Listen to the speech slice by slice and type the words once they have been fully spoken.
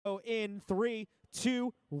In 3,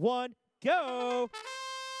 2, 1, go! All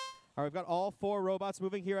right, we've got all four robots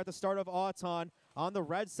moving here at the start of Auton. On the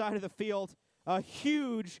red side of the field, a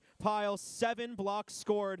huge pile, 7 blocks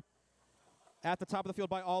scored. At the top of the field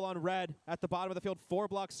by Auton Red. At the bottom of the field, 4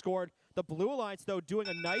 blocks scored. The Blue Alliance, though, doing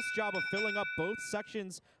a nice job of filling up both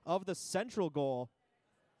sections of the central goal.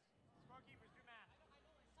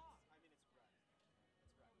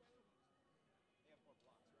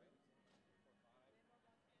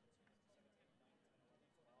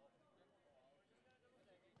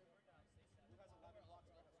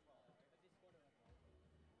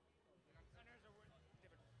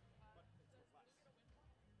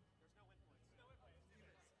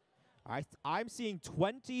 I'm seeing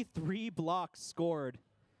 23 blocks scored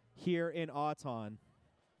here in Auton,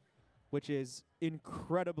 which is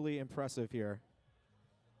incredibly impressive here.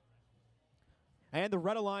 And the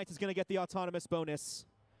Red Alliance is going to get the autonomous bonus.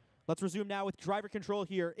 Let's resume now with driver control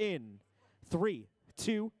here in 3,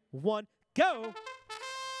 2, 1, go!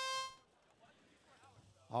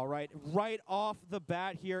 All right, right off the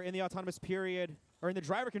bat here in the autonomous period, or in the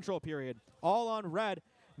driver control period, Auton Red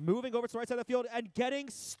moving over to the right side of the field and getting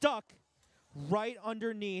stuck right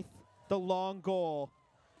underneath the long goal.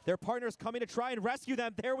 Their partners coming to try and rescue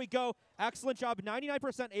them. There we go. Excellent job.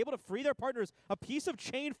 99% able to free their partners. A piece of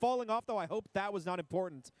chain falling off, though. I hope that was not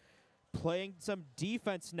important. Playing some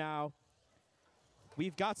defense now.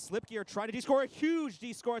 We've got Slipgear trying to D-score. A huge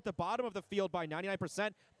D-score at the bottom of the field by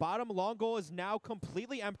 99%. Bottom long goal is now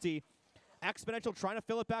completely empty. Exponential trying to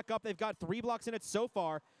fill it back up. They've got 3 blocks in it so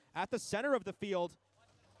far. At the center of the field,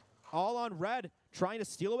 Auton Red trying to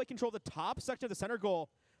steal away control of the top section of the center goal.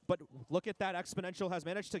 But look at that. Exponential has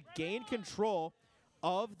managed to gain control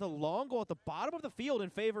of the long goal at the bottom of the field in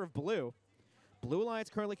favor of Blue. Blue Alliance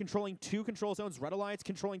currently controlling 2 control zones. Red Alliance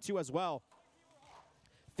controlling 2 as well.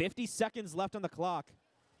 50 seconds left on the clock.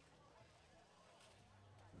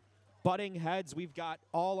 Butting heads, we've got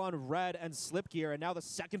Auton Red and Slipgear, and now the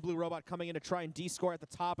second blue robot coming in to try and D-score at the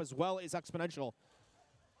top as well is Exponential.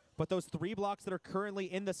 But those 3 blocks that are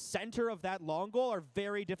currently in the center of that long goal are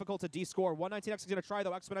very difficult to D-score. 119X is going to try,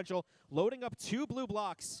 though. Exponential loading up 2 blue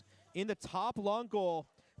blocks in the top long goal,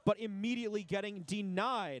 but immediately getting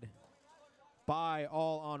denied by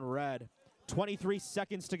Auton Red. 23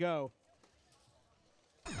 seconds to go.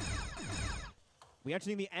 We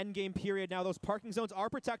entering the end game period now. Those parking zones are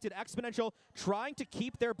protected. Exponential trying to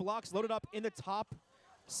keep their blocks loaded up in the top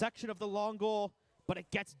section of the long goal, but it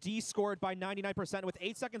gets D-scored by 99%. With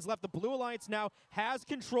 8 seconds left, the Blue Alliance now has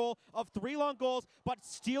control of 3 long goals, but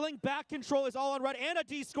stealing back control is Auton Red and a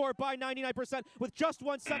D-score by 99%. With just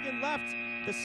 1 second left, the